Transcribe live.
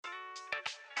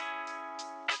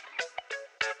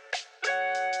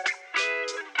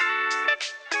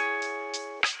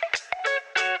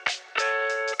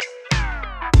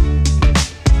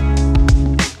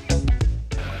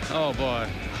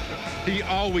He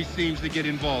always seems to get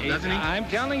involved, doesn't he? I'm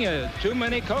telling you, too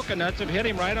many coconuts have hit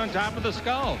him right on top of the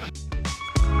skull.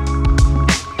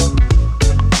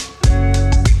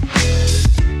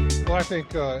 Well, I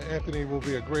think Anthony will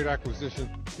be a great acquisition.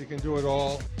 He can do it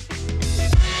all.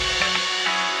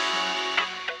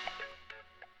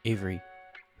 Avery,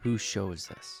 whose show is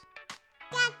this?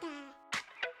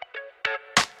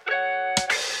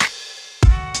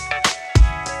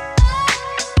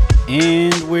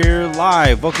 And we're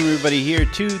live. Welcome everybody here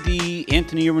to the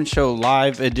Anthony Irwin Show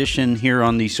live edition here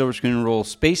on the Silver Screen and Roll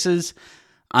Spaces.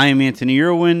 I am Anthony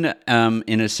Irwin.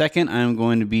 In a second, I'm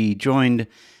going to be joined,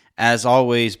 as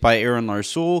always, by Aaron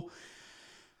Larsoul.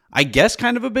 I guess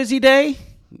kind of a busy day.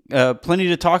 Plenty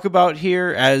to talk about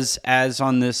here as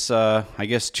on this, I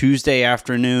guess, Tuesday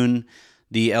afternoon.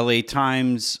 The LA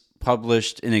Times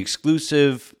published an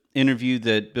exclusive interview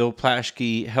that Bill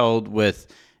Plaschke held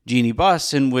with Jeanie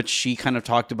Buss, in which she kind of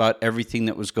talked about everything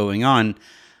that was going on.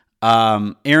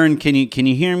 Aaron, can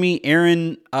you hear me?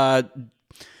 Aaron,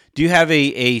 do you have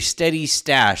a steady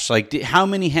stash? Like, how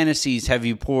many Hennessy's have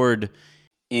you poured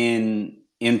in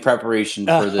preparation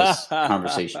for this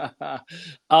conversation?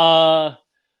 Well,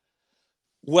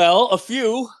 a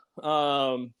few.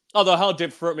 Although how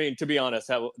different? I mean, to be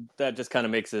honest, that just kind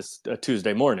of makes this a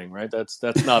Tuesday morning, right? That's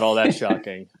not all that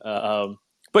shocking.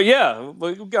 But yeah,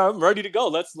 I'm ready to go.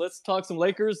 Let's talk some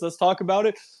Lakers. Let's talk about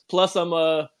it. Plus,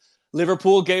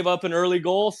 Liverpool gave up an early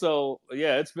goal, so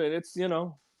yeah, it's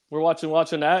we're watching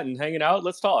that and hanging out.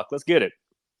 Let's talk. Let's get it.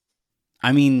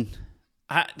 I mean,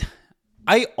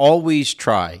 I always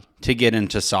try to get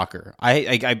into soccer.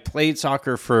 I played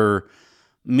soccer for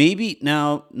maybe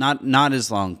now not as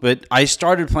long, but I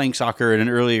started playing soccer at an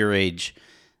earlier age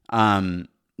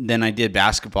than I did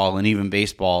basketball and even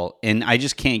baseball, and I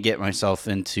just can't get myself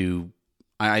into.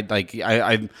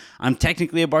 I'm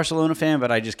technically a Barcelona fan,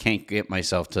 but I just can't get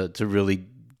myself to really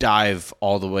dive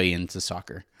all the way into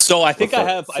soccer. So I think I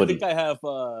have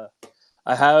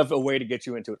a way to get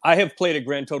you into it. I have played a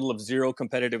grand total of 0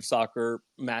 competitive soccer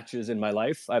matches in my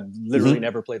life. I've literally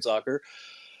never played soccer.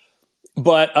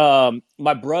 But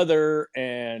my brother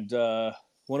and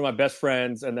one of my best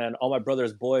friends, and then all my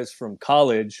brother's boys from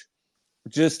college,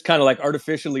 just kind of like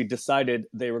artificially decided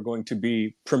they were going to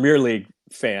be Premier League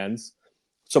fans,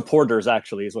 supporters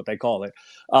actually is what they call it,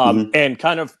 and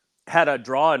kind of had a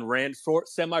draw and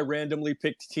semi-randomly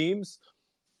picked teams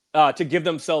to give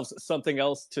themselves something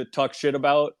else to talk shit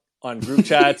about on group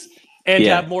chats and to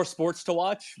have more sports to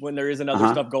watch when there isn't other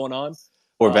stuff going on.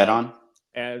 Or bet on.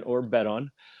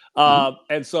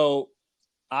 And so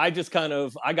I just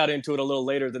I got into it a little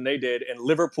later than they did, and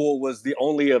Liverpool was the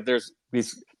only of there's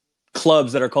these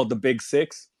clubs that are called the Big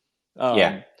Six.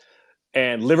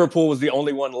 And Liverpool was the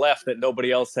only one left that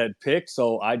nobody else had picked,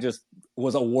 so I just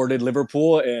was awarded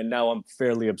Liverpool, and now I'm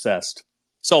fairly obsessed.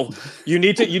 So you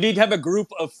need to have a group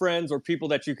of friends or people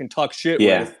that you can talk shit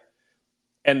with,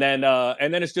 and then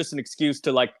it's just an excuse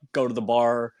to like go to the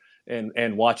bar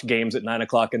and watch games at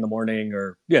 9:00 in the morning,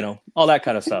 or all that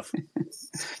kind of stuff.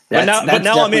 But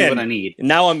now I'm in. What I need.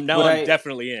 Now I'm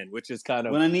definitely in, which is kind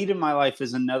of what I need in my life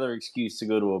is another excuse to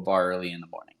go to a bar early in the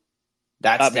morning.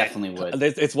 That's definitely what.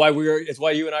 It's why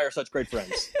you and I are such great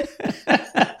friends.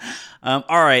 All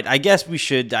right, I guess we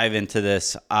should dive into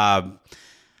this.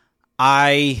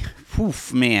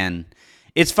 Man,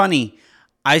 it's funny.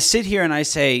 I sit here and I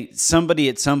say somebody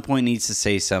at some point needs to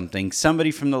say something.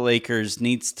 Somebody from the Lakers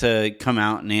needs to come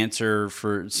out and answer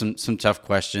for some tough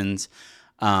questions.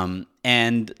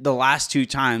 And the last 2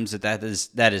 times that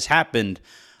has happened,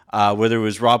 whether it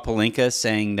was Rob Pelinka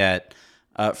saying that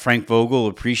Frank Vogel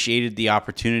appreciated the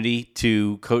opportunity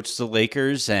to coach the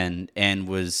Lakers and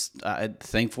was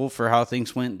thankful for how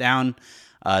things went down.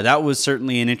 That was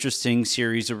certainly an interesting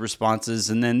series of responses.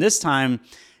 And then this time,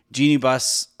 Jeanie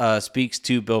Buss speaks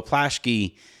to Bill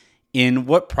Plaschke in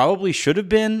what probably should have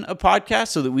been a podcast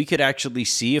so that we could actually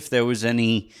see if there was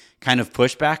any kind of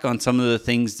pushback on some of the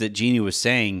things that Jeanie was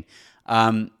saying.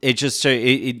 There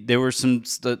were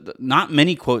not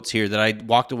many quotes here that I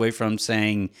walked away from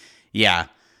saying, yeah,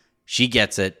 she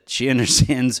gets it. She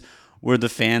understands where the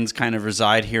fans kind of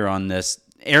reside here on this.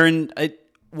 Aaron,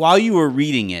 while you were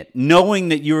reading it, knowing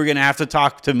that you were going to have to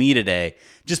talk to me today,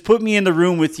 just put me in the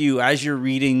room with you as you're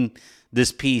reading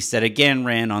this piece that again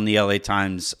ran on the LA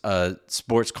Times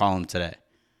sports column today.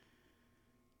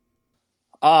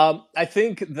 I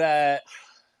think that,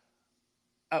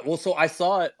 so I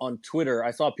saw it on Twitter.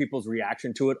 I saw people's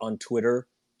reaction to it on Twitter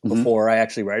before I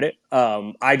actually read it.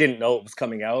 I didn't know it was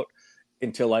coming out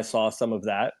until I saw some of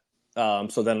that.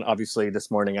 So then obviously this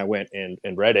morning I went and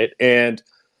read it. And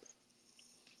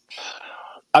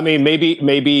I mean,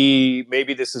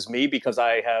 maybe this is me because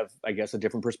I have, I guess, a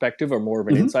different perspective or more of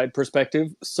an inside perspective.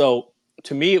 So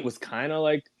to me, it was kind of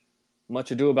like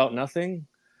Much Ado About Nothing.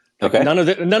 Like, Okay. none of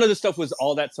the stuff was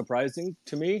all that surprising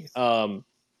to me.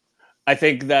 I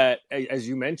think that, as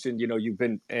you mentioned, you've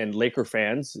been and Laker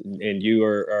fans, and you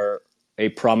are a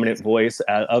prominent voice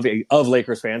of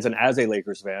Lakers fans, and as a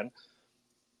Lakers fan,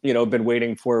 been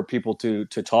waiting for people to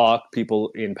talk, people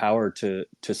in power to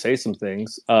say some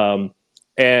things.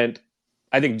 And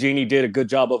I think Jeannie did a good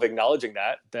job of acknowledging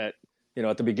that at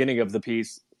the beginning of the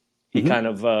piece, he kind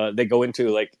of they go into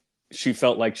like she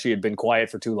felt like she had been quiet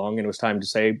for too long and it was time to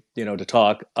say, to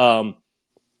talk.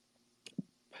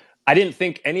 I didn't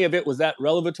think any of it was that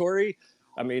revelatory.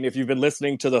 I mean, if you've been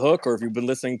listening to The Hook or if you've been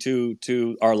listening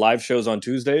to our live shows on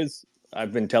Tuesdays,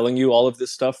 I've been telling you all of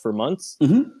this stuff for months.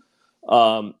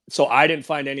 So I didn't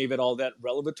find any of it all that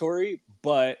revelatory,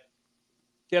 but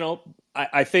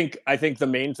I think the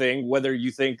main thing, whether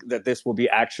you think that this will be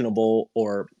actionable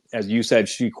or, as you said,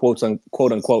 she quote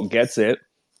unquote gets it,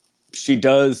 she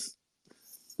does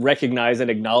recognize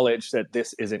and acknowledge that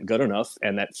this isn't good enough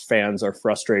and that fans are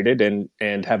frustrated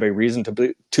and have a reason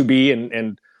to be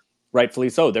and rightfully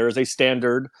so. There is a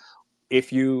standard.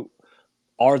 If you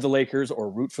are the Lakers or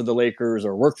root for the Lakers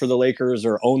or work for the Lakers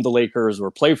or own the Lakers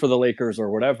or play for the Lakers or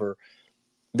whatever,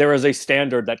 there is a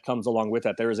standard that comes along with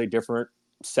that. There is a different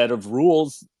set of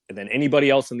rules than anybody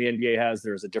else in the NBA has.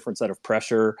 There's a different set of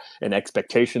pressure and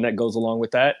expectation that goes along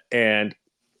with that. And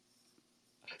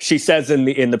she says in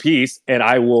the piece, and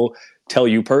I will tell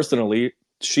you personally,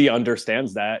 she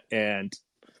understands that. And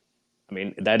I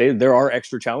mean, there are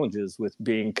extra challenges with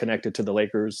being connected to the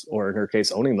Lakers, or in her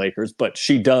case, owning Lakers, but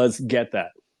she does get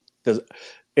that.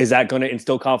 Is that going to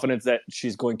instill confidence that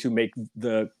she's going to make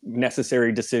the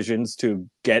necessary decisions to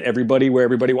get everybody where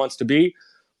everybody wants to be?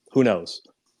 Who knows?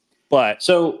 But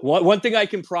so one thing I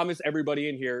can promise everybody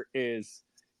in here is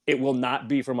it will not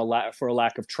be for a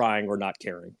lack of trying or not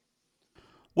caring.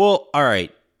 Well, all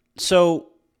right. So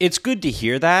it's good to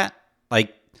hear that.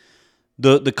 Like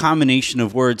the combination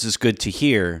of words is good to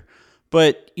hear.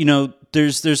 But,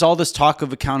 there's all this talk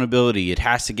of accountability. It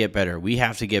has to get better. We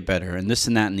have to get better, and this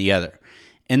and that and the other.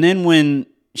 And then when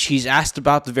she's asked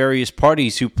about the various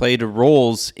parties who played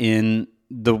roles in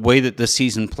the way that the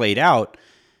season played out,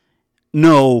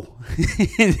 no,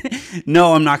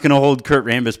 I'm not going to hold Kurt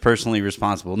Rambis personally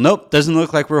responsible. Nope, doesn't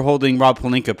look like we're holding Rob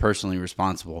Pelinka personally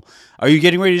responsible. Are you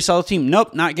getting ready to sell the team?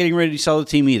 Nope, not getting ready to sell the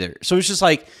team either. So it's just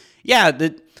like, yeah,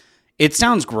 it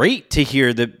sounds great to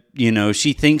hear that,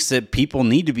 she thinks that people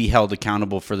need to be held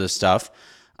accountable for this stuff,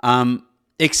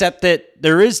 except that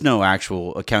there is no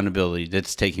actual accountability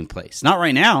that's taking place. Not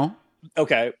right now.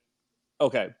 Okay.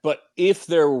 But if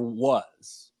there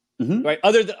was, right,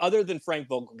 other than Frank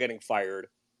Vogel getting fired,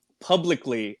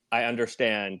 publicly, I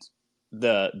understand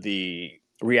the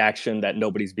reaction that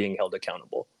nobody's being held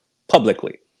accountable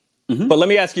publicly. But let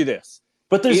me ask you this.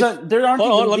 But there aren't.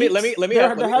 Hold on, let me.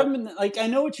 There haven't been, like, I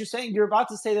know what you're saying. You're about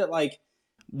to say that, like,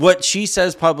 what she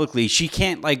says publicly, she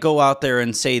can't like go out there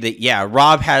and say that, yeah,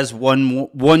 Rob has one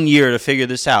year to figure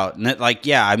this out, and that, like,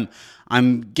 yeah,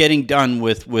 I'm getting done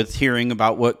with hearing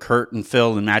about what Kurt and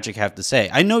Phil and Magic have to say.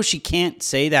 I know she can't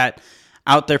say that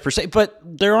out there per se, but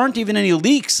there aren't even any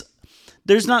leaks.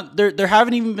 There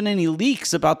haven't even been any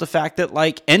leaks about the fact that,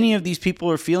 like, any of these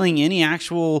people are feeling any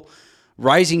actual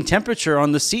rising temperature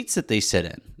on the seats that they sit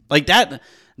in. Like that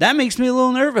makes me a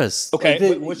little nervous. Okay,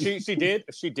 like what she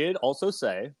did also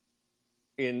say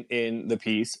in the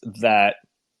piece that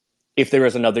if there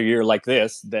is another year like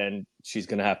this, then she's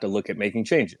going to have to look at making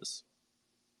changes.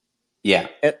 Yeah,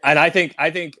 and I think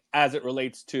as it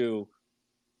relates to,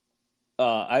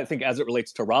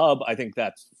 Rob, I think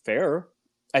that's fair.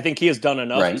 I think he has done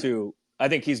enough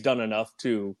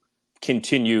to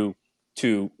continue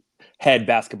to head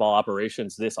basketball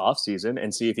operations this offseason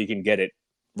and see if he can get it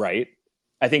right.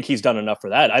 I think he's done enough for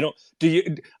that.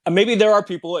 Maybe there are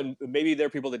people, and maybe there are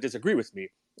people that disagree with me,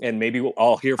 and maybe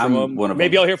I'll hear from them.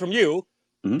 Maybe I'll hear from you,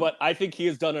 but I think he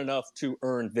has done enough to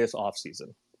earn this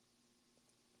offseason.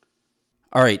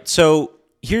 All right, so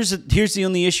here's the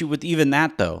only issue with even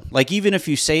that, though. Like, even if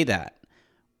you say that,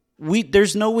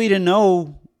 there's no way to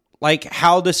know, like,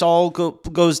 how this all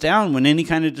goes down when any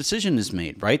kind of decision is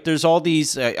made, right? There's all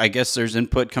these, I guess there's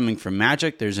input coming from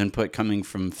Magic, there's input coming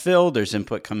from Phil, there's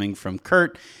input coming from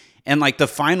Kurt, and, like, the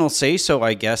final say-so,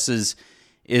 I guess,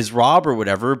 is Rob or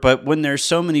whatever. But when there's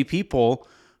so many people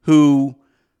who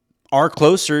are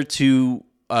closer to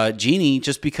Jeannie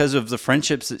just because of the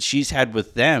friendships that she's had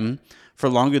with them for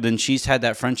longer than she's had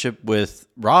that friendship with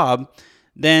Rob,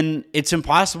 then it's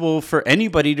impossible for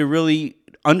anybody to really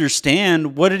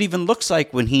understand what it even looks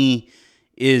like when he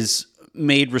is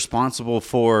made responsible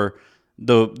for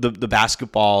the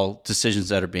basketball decisions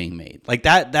that are being made. Like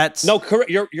that's no, correct.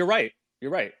 You're right.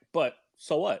 You're right. But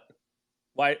so what?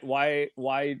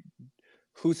 Why?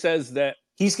 Who says that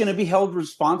he's going to be held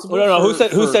responsible? No. Who said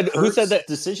that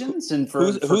decisions and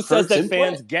who says that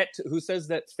fans who says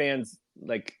that fans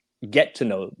like get to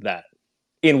know that?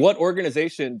 In what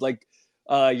organization? Like,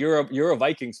 you're a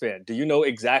Vikings fan. Do you know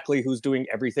exactly who's doing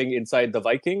everything inside the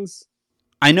Vikings?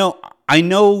 I know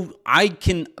I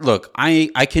can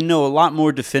know a lot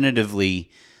more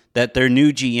definitively that their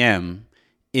new GM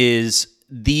is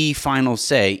the final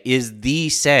say, is the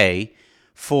say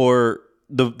for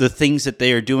the things that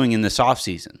they are doing in this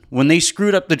offseason. When they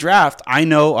screwed up the draft, I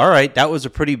know, all right, that was a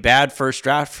pretty bad first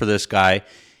draft for this guy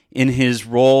in his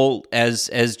role as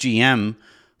GM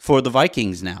for the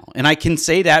Vikings now. And I can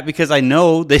say that because I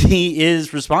know that he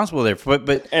is responsible there.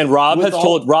 But Rob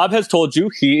has told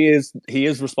you he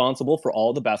is responsible for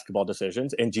all the basketball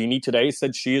decisions, and Jeannie today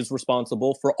said she is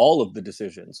responsible for all of the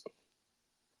decisions.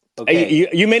 Okay.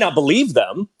 You may not believe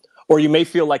them, or you may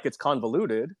feel like it's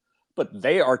convoluted, but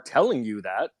they are telling you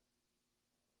that.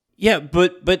 Yeah,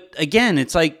 but again,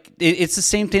 it's like it's the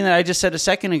same thing that I just said a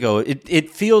second ago. It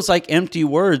feels like empty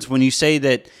words when you say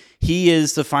that he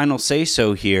is the final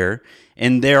say-so here,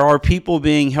 and there are people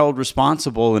being held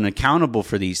responsible and accountable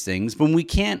for these things, but we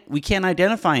can't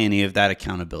identify any of that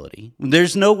accountability.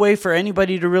 There's no way for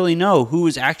anybody to really know who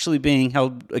is actually being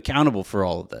held accountable for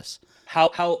all of this.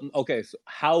 Okay, so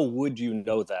how would you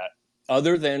know that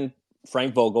other than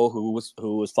Frank Vogel, who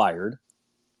was fired?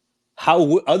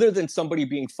 Other than somebody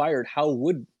being fired, how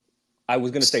would I was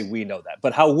going to say we know that,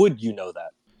 but how would you know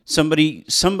that?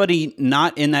 Somebody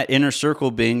not in that inner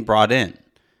circle being brought in.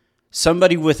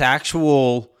 Somebody with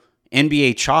actual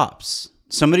NBA chops.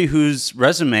 Somebody whose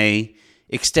resume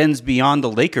extends beyond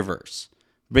the Lakerverse.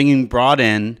 Being brought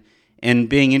in and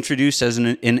being introduced as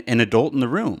an adult in the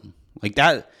room. Like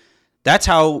that. That's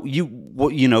how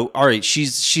all right,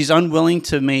 she's unwilling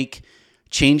to make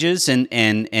changes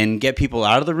and get people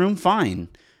out of the room, fine.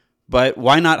 But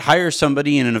why not hire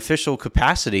somebody in an official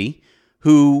capacity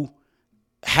who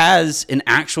has an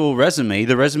actual resume,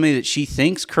 the resume that she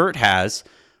thinks Kurt has,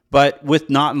 but with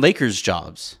not Lakers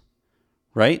jobs,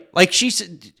 right? Like she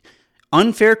said,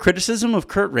 unfair criticism of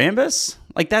Kurt Rambis?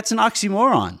 Like that's an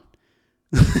oxymoron.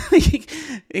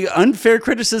 Unfair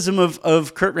criticism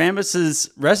of Kurt Rambis's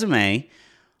resume,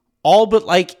 all but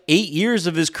like 8 years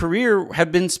of his career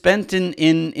have been spent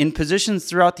in positions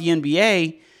throughout the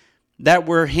NBA that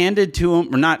were handed to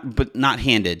him, or not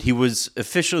handed. He was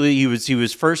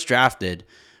first drafted,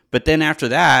 but then after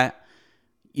that,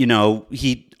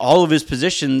 all of his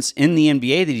positions in the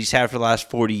NBA that he's had for the last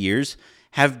 40 years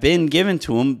have been given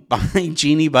to him by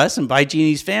Jeannie Buss and by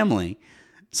Jeannie's family.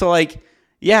 So like,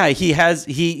 yeah, he has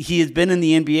been in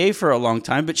the NBA for a long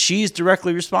time, but she's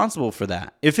directly responsible for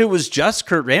that. If it was just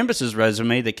Kurt Rambis's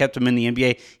resume that kept him in the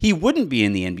NBA, he wouldn't be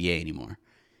in the NBA anymore.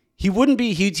 He wouldn't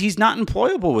be. He's not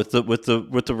employable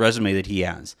with the resume that he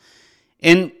has.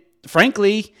 And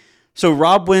frankly, so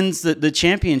Rob wins the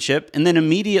championship and then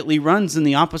immediately runs in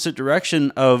the opposite direction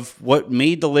of what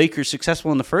made the Lakers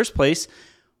successful in the first place.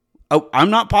 I'm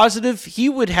not positive he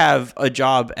would have a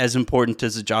job as important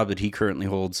as the job that he currently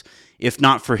holds, if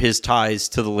not for his ties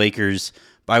to the Lakers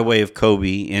by way of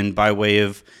Kobe and by way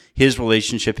of his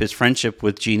relationship, his friendship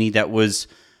with Jeannie that was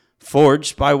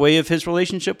forged by way of his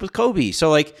relationship with Kobe.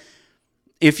 So like,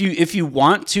 if you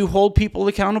want to hold people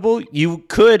accountable, you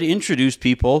could introduce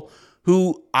people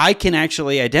who I can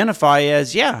actually identify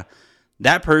as, yeah,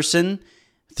 that person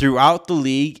throughout the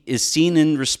league is seen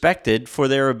and respected for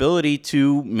their ability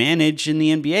to manage in the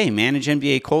NBA, manage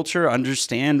NBA culture,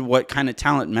 understand what kind of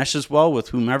talent meshes well with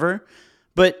whomever.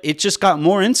 But it just got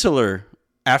more insular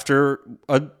after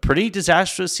a pretty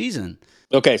disastrous season.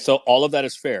 Okay, so all of that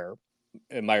is fair.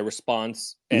 And my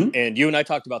response, and you and I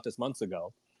talked about this months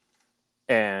ago,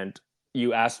 and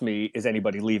you asked me, is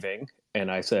anybody leaving? And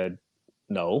I said,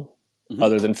 no,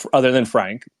 other than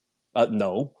Frank,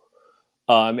 no.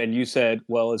 And you said,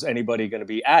 well, is anybody going to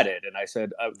be added? And I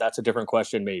said, that's a different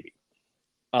question, maybe.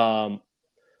 But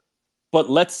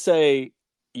let's say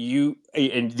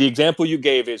and the example you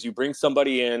gave is you bring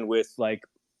somebody in with like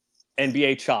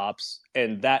NBA chops,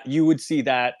 and that you would see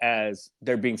that as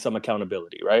there being some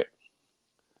accountability, right?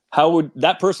 How would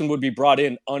that person would be brought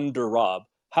in under Rob?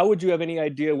 How would you have any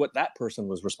idea what that person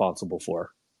was responsible for?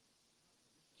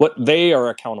 What they are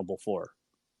accountable for?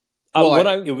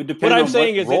 It would depend. What I'm on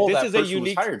saying what is role that this that is a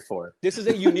unique. was hired for. This is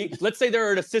a unique. Let's say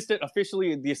they're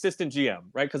officially the assistant GM,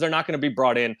 right? Because they're not going to be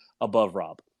brought in above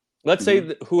Rob. Let's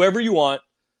say whoever you want,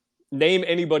 name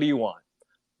anybody you want.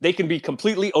 They can be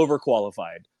completely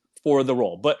overqualified. for the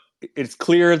role. But it's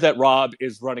clear that Rob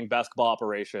is running basketball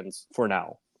operations for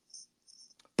now.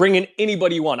 Bring in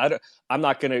anybody you want. I'm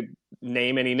not going to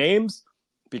name any names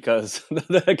because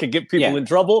that could get people in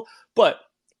trouble. But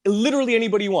literally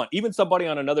anybody you want, even somebody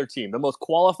on another team, the most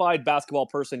qualified basketball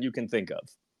person you can think of,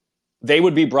 they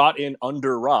would be brought in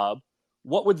under Rob.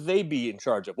 What would they be in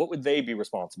charge of? What would they be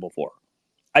responsible for?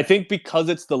 I think because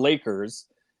it's the Lakers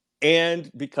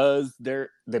and because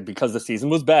because the season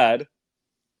was bad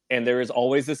and there is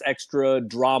always this extra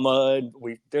drama.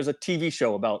 There's a TV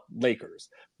show about Lakers,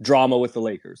 drama with the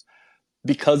Lakers.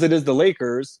 Because it is the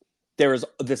Lakers, there is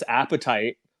this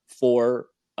appetite for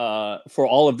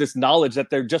all of this knowledge that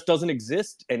there just doesn't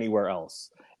exist anywhere else.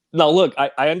 Now, look,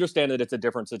 I understand that it's a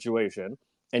different situation,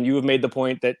 and you have made the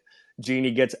point that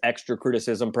Jeannie gets extra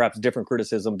criticism, perhaps different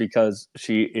criticism, because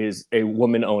she is a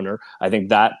woman owner. I think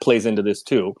that plays into this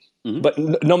too. Mm-hmm.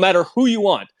 But no matter who you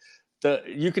want,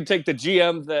 you can take the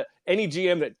GM, any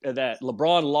GM that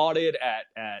LeBron lauded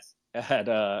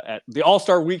at the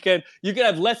All-Star weekend. You can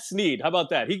have Les Snead. How about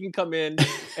that? He can come in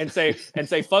and say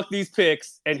fuck these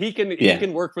picks, and he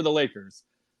can work for the Lakers.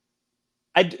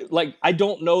 I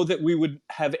don't know that we would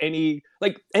have any,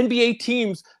 like, NBA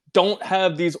teams don't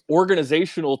have these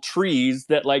organizational trees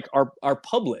that like are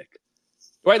public,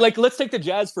 right? Like, let's take the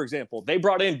Jazz, for example. They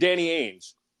brought in Danny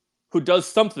Ainge, who does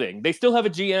something. They still have a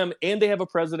GM and they have a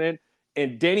president,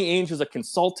 and Danny Ainge is a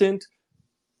consultant,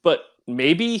 but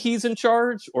maybe he's in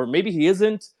charge or maybe he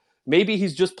isn't. Maybe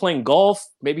he's just playing golf.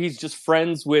 Maybe he's just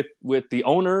friends with the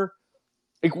owner.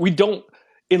 Like, we don't,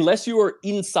 unless you are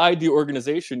inside the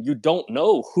organization, you don't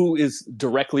know who is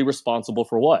directly responsible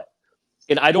for what.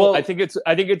 And I think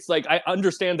it's like, I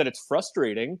understand that it's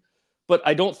frustrating, but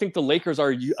I don't think the Lakers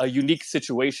are a unique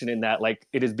situation in that, like,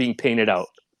 it is being painted out.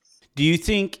 Do you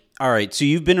think, all right, so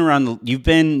you've been around,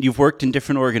 you've worked in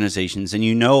different organizations, and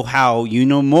you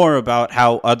know more about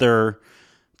how other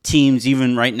teams,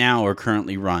 even right now, are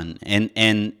currently run. And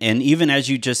even as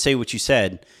you just say what you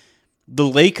said, the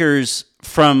Lakers,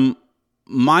 from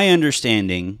my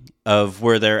understanding of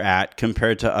where they're at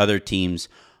compared to other teams,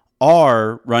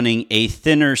 are running a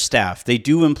thinner staff. They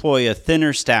do employ a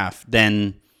thinner staff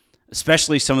than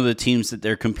especially some of the teams that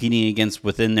they're competing against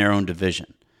within their own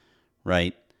division,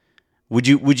 right? Would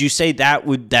you say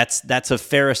that's a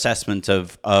fair assessment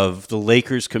of the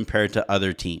Lakers compared to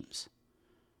other teams?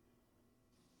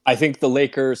 I think the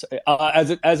Lakers,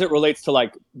 as it relates to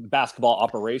like basketball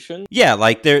operations, yeah,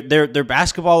 like they're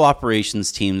basketball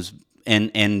operations teams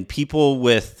and people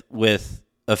with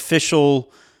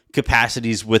official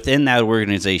capacities within that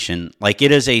organization, like, it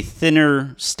is a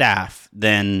thinner staff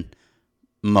than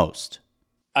most.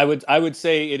 I would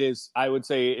say it is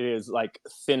like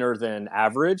thinner than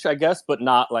average, I guess, but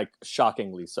not like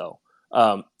shockingly so.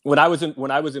 When I was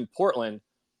in Portland,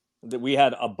 that we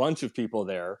had a bunch of people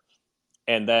there,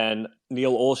 and then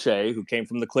Neil Olshey, who came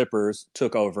from the Clippers,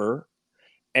 took over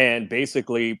and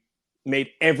basically made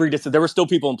every decision. There were still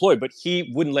people employed, but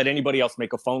he wouldn't let anybody else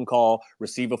make a phone call,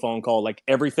 receive a phone call. Like,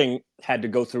 everything had to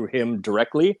go through him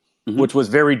directly, which was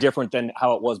very different than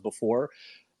how it was before.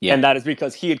 Yeah. And that is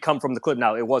because he had come from the Clippers.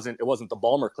 Now, it wasn't the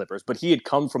Ballmer Clippers, but he had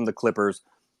come from the Clippers,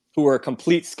 who were a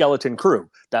complete skeleton crew.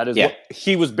 That is what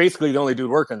he was basically the only dude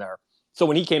working there. So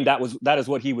when he came, that is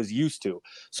what he was used to.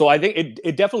 So I think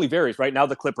it definitely varies. Right now,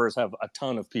 the Clippers have a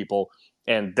ton of people,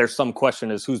 and there's some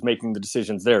question as who's making the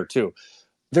decisions there too.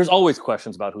 There's always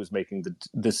questions about who's making the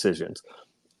decisions.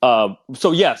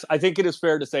 So yes, I think it is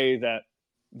fair to say that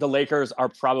the Lakers are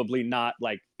probably not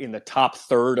like in the top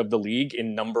third of the league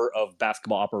in number of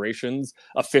basketball operations,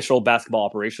 official basketball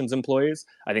operations employees.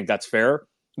 I think that's fair,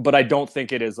 but I don't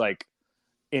think it is like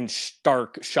in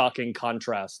stark, shocking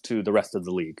contrast to the rest of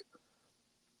the league.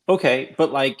 Okay,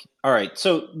 but like, all right,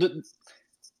 so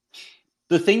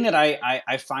the thing that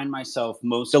I find myself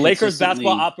most, the Lakers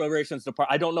basketball operations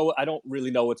department, I don't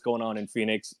really know what's going on in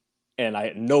Phoenix, and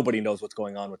nobody knows what's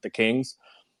going on with the Kings.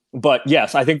 But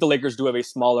yes, I think the Lakers do have a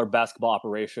smaller basketball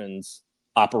operation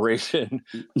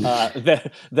than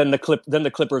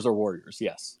the Clippers or Warriors.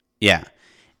 Yes. Yeah.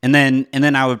 And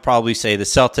then I would probably say the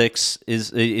Celtics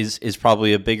is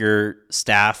probably a bigger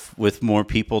staff with more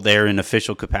people there in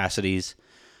official capacities.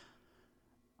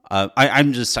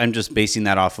 I'm just basing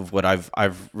that off of what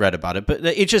I've read about it, but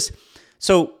it just,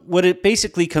 so what it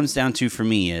basically comes down to for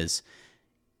me is,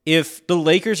 if the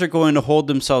Lakers are going to hold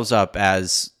themselves up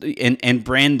as and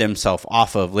brand themselves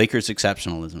off of Lakers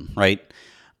exceptionalism, right?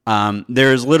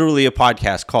 There is literally a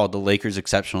podcast called the Lakers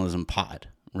Exceptionalism Pod,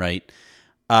 right?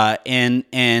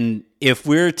 And if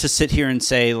we're to sit here and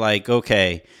say like,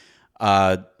 okay,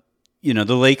 the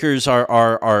Lakers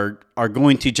are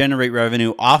going to generate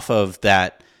revenue off of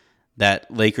that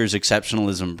that Lakers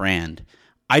exceptionalism brand,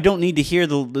 I don't need to hear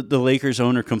the Lakers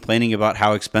owner complaining about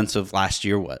how expensive last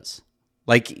year was.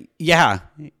 Like, yeah,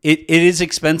 it is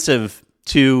expensive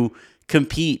to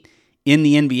compete in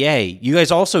the NBA. You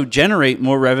guys also generate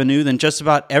more revenue than just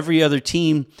about every other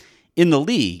team in the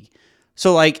league.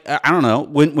 So, like, I don't know,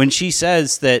 when she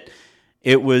says that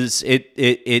let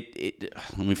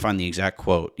me find the exact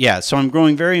quote. Yeah, so I'm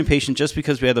growing very impatient just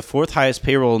because we have the 4th highest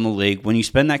payroll in the league. When you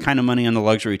spend that kind of money on the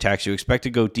luxury tax, you expect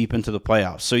to go deep into the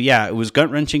playoffs. So yeah, it was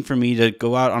gut-wrenching for me to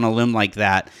go out on a limb like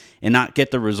that and not get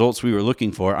the results we were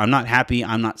looking for. I'm not happy.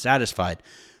 I'm not satisfied.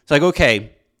 It's like,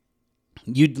 okay,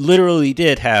 you literally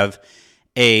did have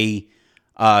the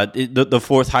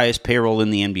 4th highest payroll in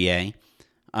the NBA.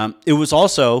 It was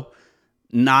also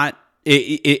not.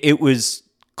 It was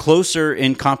closer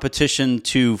in competition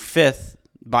to 5th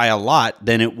by a lot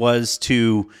than it was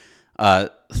to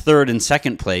 3rd and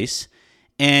 2nd place.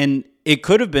 And it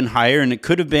could have been higher, and it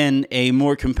could have been a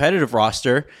more competitive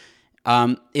roster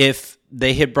if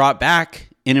they had brought back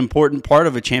an important part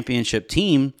of a championship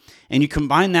team. And you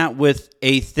combine that with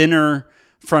a thinner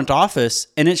front office,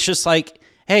 and it's just like,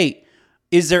 hey,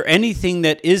 is there anything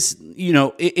that is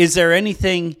there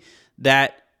anything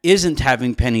that isn't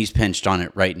having pennies pinched on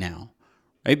it right now?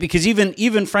 Right, because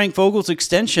even Frank Vogel's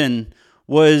extension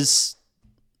was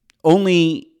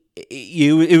only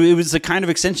it was the kind of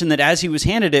extension that as he was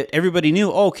handed it, everybody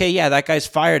knew, oh, okay, yeah, that guy's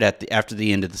fired after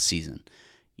the end of the season.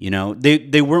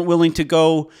 They weren't willing to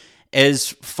go as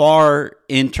far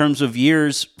in terms of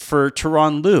years for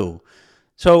Tyronn Lue.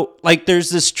 So like,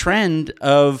 there's this trend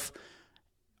of,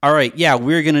 all right, yeah,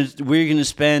 we're gonna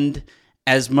spend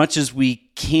as much as we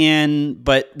can,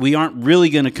 but we aren't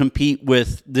really going to compete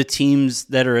with the teams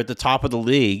that are at the top of the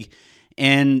league.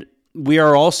 And we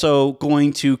are also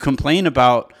going to complain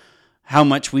about how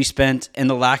much we spent and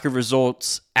the lack of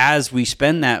results as we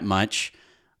spend that much,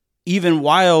 even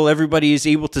while everybody is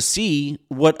able to see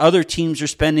what other teams are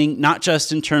spending, not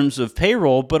just in terms of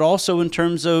payroll, but also in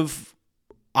terms of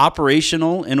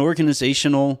operational and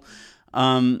organizational,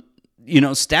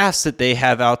 staffs that they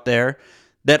have out there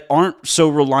that aren't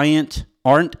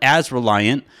as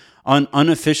reliant on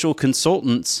unofficial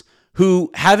consultants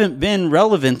who haven't been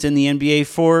relevant in the NBA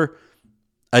for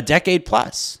a decade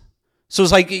plus. So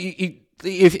it's like,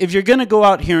 if you're going to go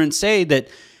out here and say that,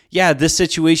 yeah, this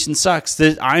situation sucks,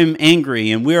 that I'm angry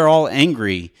and we're all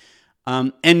angry,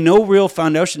 and no real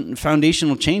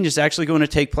foundational change is actually going to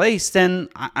take place, then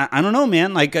I don't know,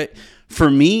 man. Like, for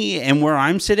me and where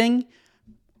I'm sitting,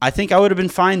 I think I would have been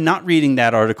fine not reading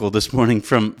that article this morning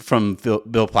from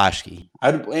Bill Plaschke.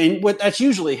 That's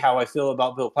usually how I feel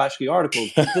about Bill Plaschke articles,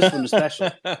 but this one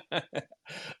especially.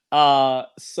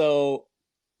 So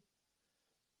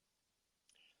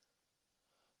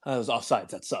I was offsides.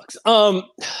 That sucks.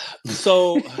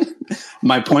 So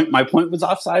my point was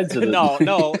offsides. No.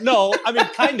 I mean,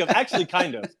 kind of. Actually,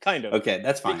 kind of. Okay,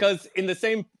 that's fine. Because in the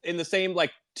same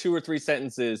like 2 or 3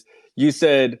 sentences, you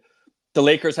said the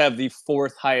Lakers have the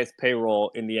 4th highest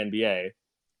payroll in the NBA,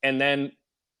 and then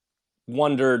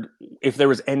wondered if there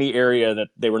was any area that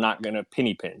they were not going to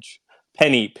penny pinch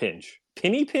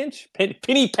in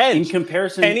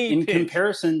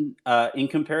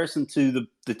comparison to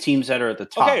the teams that are at the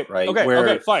top, right?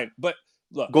 Okay, fine. But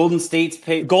look, Golden State,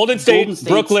 Brooklyn,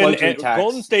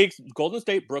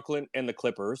 Brooklyn, and the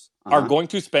Clippers are going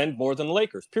to spend more than the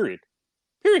Lakers. Period.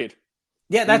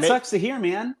 Yeah, that sucks to hear,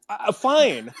 man.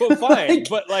 Fine.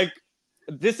 But like,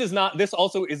 this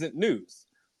also isn't news.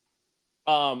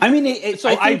 The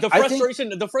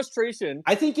frustration.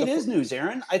 I think it is news,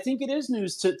 Aaron. I think it is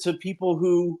news to people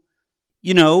who,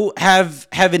 have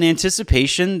an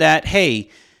anticipation that, hey,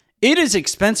 it is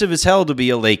expensive as hell to be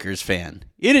a Lakers fan.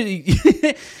 It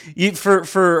is,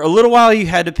 for a little while you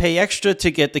had to pay extra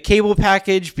to get the cable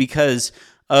package because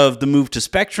of the move to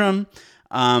Spectrum.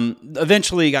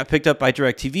 Eventually it got picked up by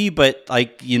DirecTV, but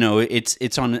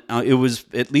it's on, it was,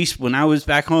 at least when I was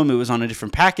back home, it was on a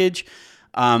different package.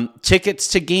 Tickets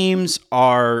to games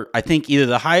are, I think, either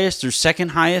the highest or second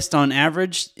highest on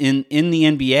average in the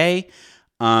NBA.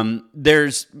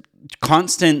 There's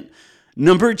constant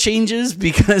number changes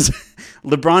because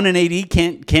LeBron and AD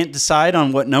can't decide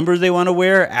on what number they want to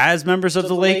wear as members of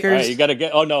the Lakers. You got to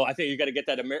get. Oh no, I think you got to get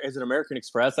that. Is it American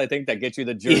Express? I think that gets you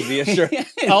the jersey.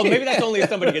 Oh, maybe that's only if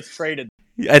somebody gets traded.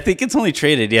 I think it's only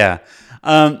traded. Yeah.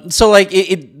 So like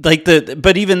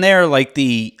but even there, like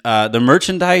the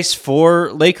merchandise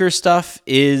for Lakers stuff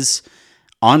is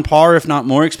on par, if not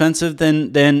more expensive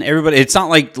than everybody. It's not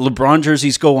like LeBron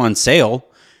jerseys go on sale,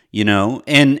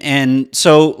 and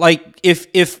so like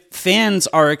if fans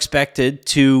are expected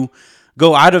to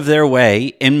go out of their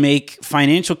way and make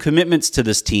financial commitments to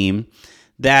this team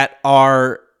that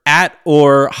are at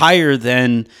or higher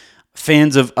than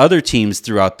fans of other teams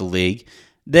throughout the league,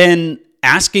 then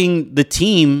asking the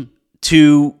team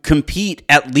to compete,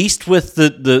 at least with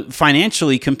the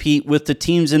financially compete with the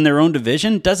teams in their own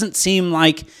division, doesn't seem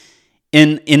like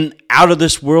an out of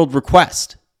this world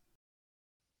request.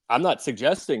 I'm not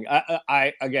suggesting.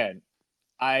 I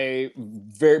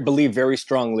believe very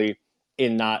strongly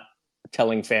in not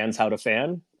telling fans how to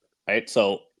fan, right?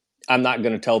 So I'm not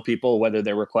going to tell people whether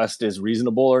their request is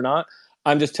reasonable or not.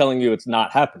 I'm just telling you it's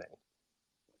not happening.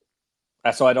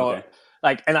 So I don't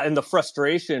and the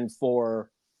frustration for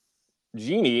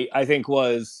Jeannie, I think,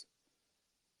 was,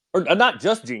 or not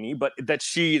just Jeannie, but that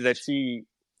she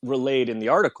relayed in the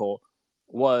article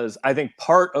was, I think,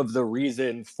 part of the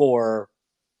reason for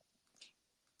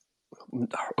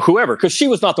whoever, because she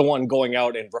was not the one going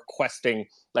out and requesting,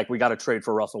 like, we got to trade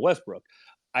for Russell Westbrook.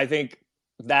 I think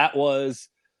that was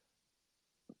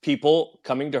people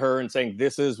coming to her and saying,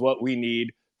 this is what we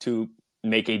need to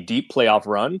make a deep playoff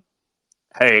run.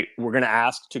 Hey, we're going to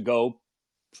ask to go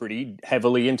pretty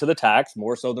heavily into the tax,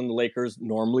 more so than the Lakers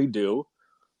normally do.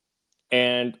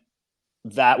 And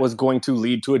that was going to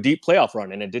lead to a deep playoff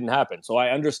run, and it didn't happen. So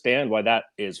I understand why that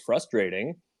is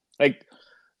frustrating. Like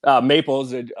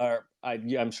Maples,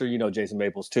 I'm sure you know Jason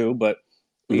Maples too, but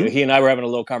he and I were having a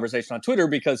little conversation on Twitter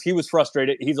because he was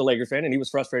frustrated. He's a Lakers fan, and he was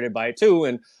frustrated by it too,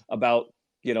 and about,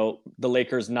 you know, the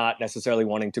Lakers not necessarily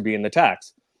wanting to be in the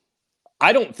tax.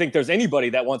 I don't think there's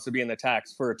anybody that wants to be in the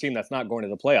tax for a team that's not going to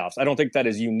the playoffs. I don't think that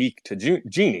is unique to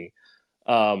Jeannie.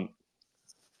 But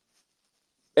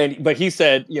he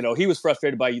said, you know, he was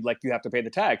frustrated by, like, you have to pay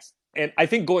the tax. And I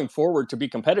think going forward, to be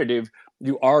competitive,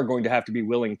 you are going to have to be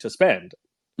willing to spend.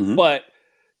 Mm-hmm. But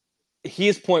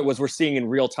his point was, we're seeing in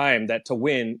real time that to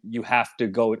win, you have to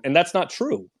go. And that's not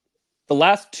true. The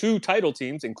last two title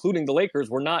teams, including the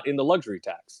Lakers, were not in the luxury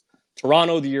tax.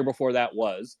 Toronto the year before that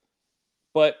was.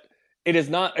 But it is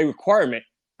not a requirement.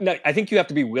 Now, I think you have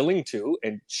to be willing to,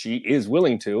 and she is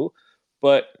willing to,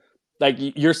 but like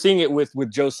you're seeing it with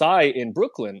Joe Tsai in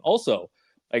Brooklyn also.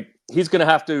 Like, he's going to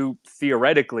have to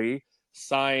theoretically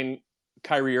sign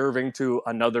Kyrie Irving to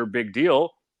another big deal,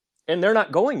 and they're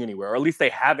not going anywhere, or at least they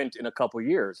haven't in a couple of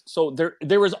years. So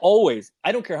there is always,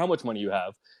 I don't care how much money you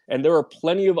have, and there are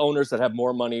plenty of owners that have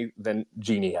more money than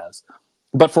Jeannie has.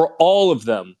 But for all of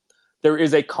them, there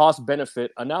is a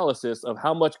cost-benefit analysis of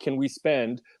how much can we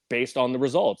spend based on the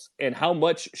results. And how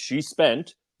much she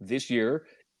spent this year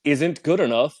isn't good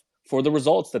enough for the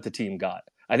results that the team got.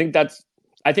 I think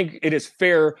it is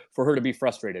fair for her to be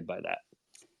frustrated by that.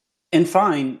 And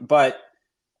fine, but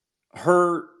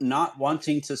her not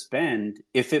wanting to spend,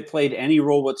 if it played any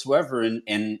role whatsoever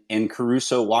in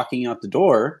Caruso walking out the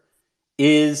door,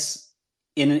 is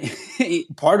in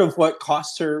part of what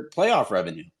costs her playoff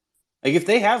revenue. Like, if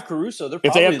they have Caruso,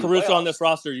 if they have Caruso on this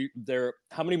roster,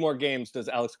 how many more games does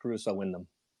Alex Caruso win them?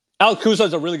 Alex Caruso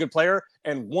is a really good player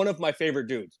and one of my favorite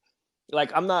dudes.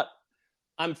 Like,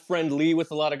 I'm friendly with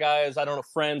a lot of guys. I don't know,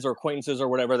 friends or acquaintances or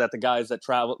whatever, that the guys that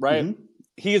travel, right? Mm-hmm.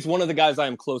 He is one of the guys I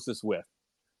am closest with.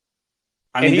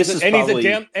 I mean, he's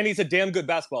a damn good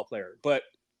basketball player. But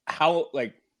how,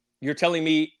 like, you're telling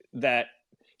me that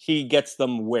he gets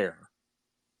them where?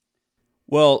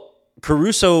 Well,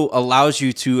 Caruso allows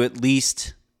you to at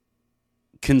least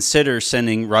consider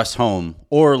sending Russ home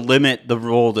or limit the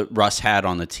role that Russ had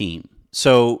on the team.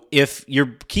 So if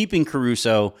you're keeping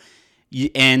Caruso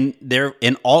and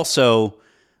also,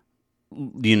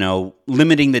 you know,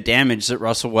 limiting the damage that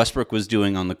Russell Westbrook was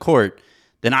doing on the court,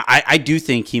 then I do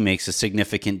think he makes a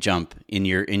significant jump in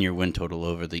your win total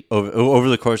over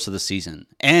the course of the season,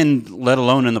 and let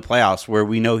alone in the playoffs, where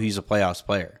we know he's a playoffs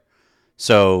player.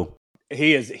 So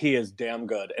he is damn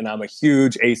good, and I'm a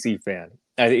huge AC fan.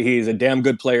 He's a damn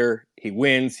good player. He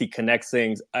wins. He connects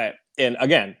things. And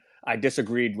again, I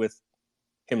disagreed with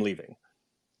him leaving.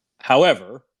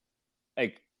 However,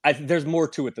 there's more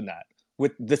to it than that.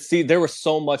 There was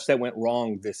so much that went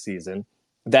wrong this season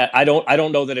that I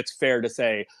don't know that it's fair to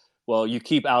say, well, you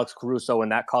keep Alex Caruso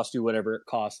and that cost you whatever it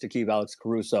costs to keep Alex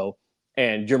Caruso,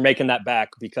 and you're making that back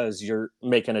because you're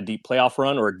making a deep playoff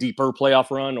run, or a deeper playoff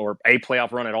run, or a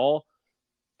playoff run at all.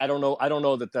 I don't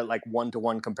know that like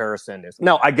one-to-one comparison is.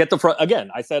 No, I get again,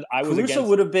 I said I was Caruso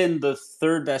would have been the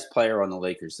third best player on the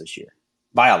Lakers this year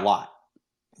by a lot.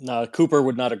 No, Cooper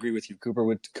would not agree with you. Cooper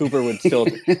would still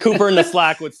Cooper in the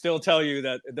Slack would still tell you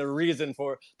that the reason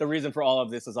for all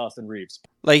of this is Austin Reeves.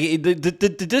 Like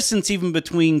the distance even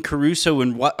between Caruso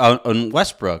and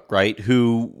Westbrook, right?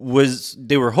 Who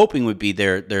they were hoping would be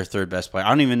their third best player. I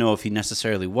don't even know if he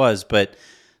necessarily was, but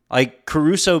Like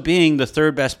Caruso being the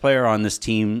third best player on this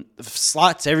team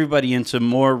slots everybody into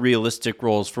more realistic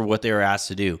roles for what they were asked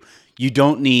to do. You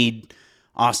don't need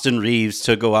Austin Reeves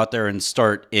to go out there and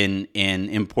start in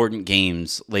important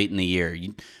games late in the year.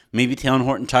 Maybe Taylor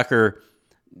Horton-Tucker,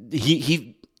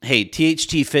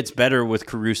 THT fits better with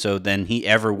Caruso than he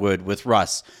ever would with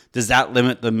Russ. Does that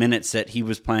limit the minutes that he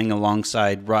was playing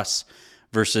alongside Russ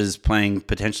versus playing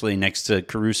potentially next to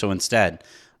Caruso instead?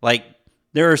 Like,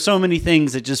 there are so many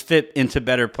things that just fit into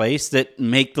better place that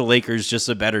make the Lakers just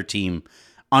a better team.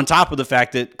 On top of the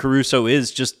fact that Caruso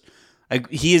is just,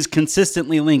 he is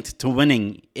consistently linked to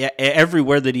winning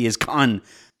everywhere that he has gone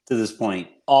to this point.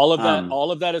 All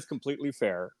of that is completely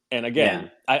fair. And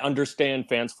again, I understand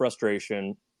fans'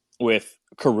 frustration with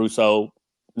Caruso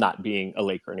not being a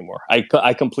Laker anymore.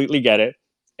 I completely get it.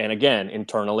 And again,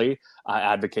 internally, I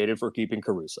advocated for keeping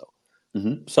Caruso.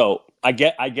 Mm-hmm. So I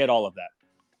get all of that.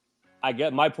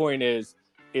 My point is,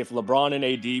 if LeBron and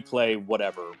AD play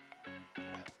whatever,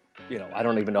 I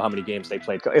don't even know how many games they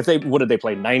played. What did they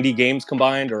play? 90 games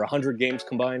combined or 100 games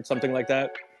combined, something like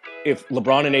that. If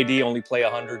LeBron and AD only play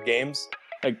 100 games,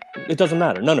 it doesn't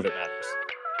matter. None of it matters.